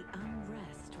 and the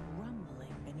unrest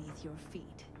rumbling beneath your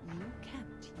feet, you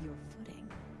kept your footing.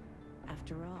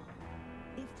 After all,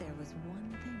 if there was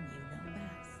one thing you know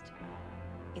best,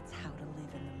 it's how to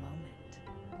live in the moment.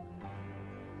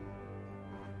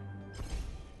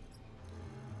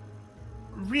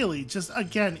 Really, just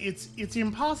again, it's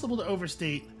impossible to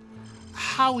overstate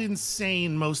how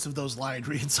insane most of those line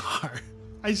reads are.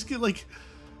 I just get like,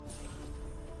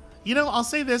 you know, I'll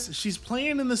say this: she's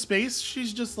playing in the space.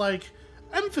 She's just like,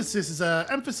 emphasis is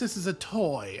a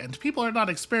toy, and people are not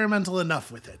experimental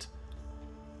enough with it.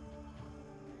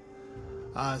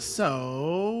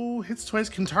 So hits twice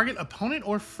can target opponent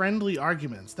or friendly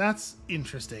arguments. That's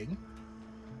interesting.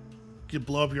 You could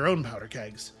blow up your own powder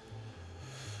kegs.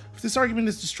 If this argument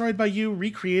is destroyed by you,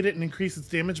 recreate it and increase its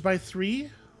damage by 3.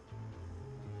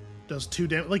 Does 2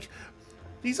 damage. Like,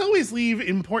 these always leave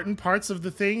important parts of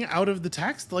the thing out of the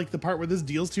text, like the part where this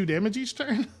deals 2 damage each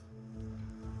turn.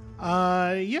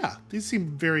 Yeah, these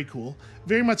seem very cool.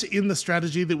 Very much in the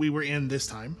strategy that we were in this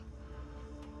time.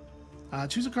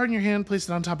 Choose a card in your hand, place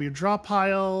it on top of your draw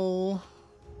pile.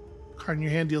 Card in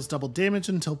your hand deals double damage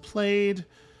until played.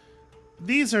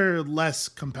 These are less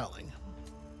compelling.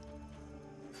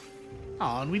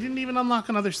 Oh, and we didn't even unlock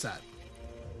another set.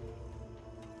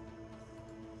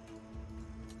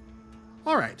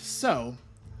 Alright, so,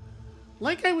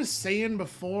 like I was saying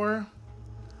before,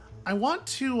 I want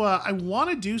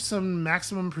to do some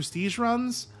maximum prestige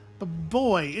runs, but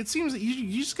boy, it seems that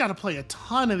you just gotta play a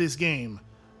ton of this game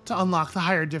to unlock the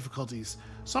higher difficulties.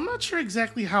 So I'm not sure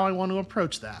exactly how I want to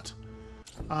approach that.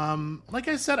 Like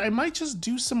I said, I might just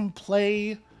do some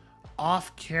play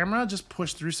off camera, just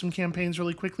push through some campaigns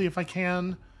really quickly if I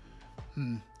can.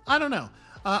 I don't know.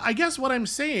 I guess what I'm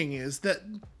saying is that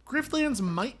Griftlands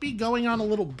might be going on a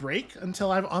little break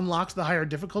until I've unlocked the higher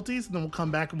difficulties, and then we'll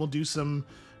come back and we'll do some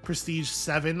Prestige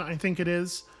 7, I think it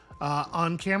is,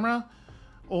 on camera.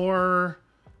 Or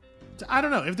I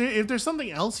don't know. If there's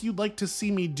something else you'd like to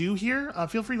see me do here,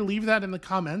 feel free to leave that in the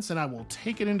comments and I will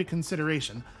take it into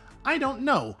consideration. I don't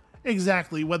know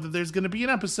exactly whether there's going to be an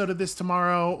episode of this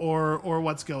tomorrow or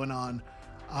what's going on.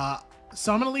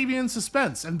 So I'm going to leave you in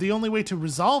suspense, and the only way to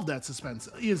resolve that suspense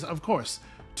is, of course,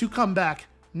 to come back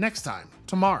next time,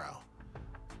 tomorrow.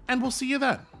 And we'll see you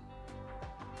then.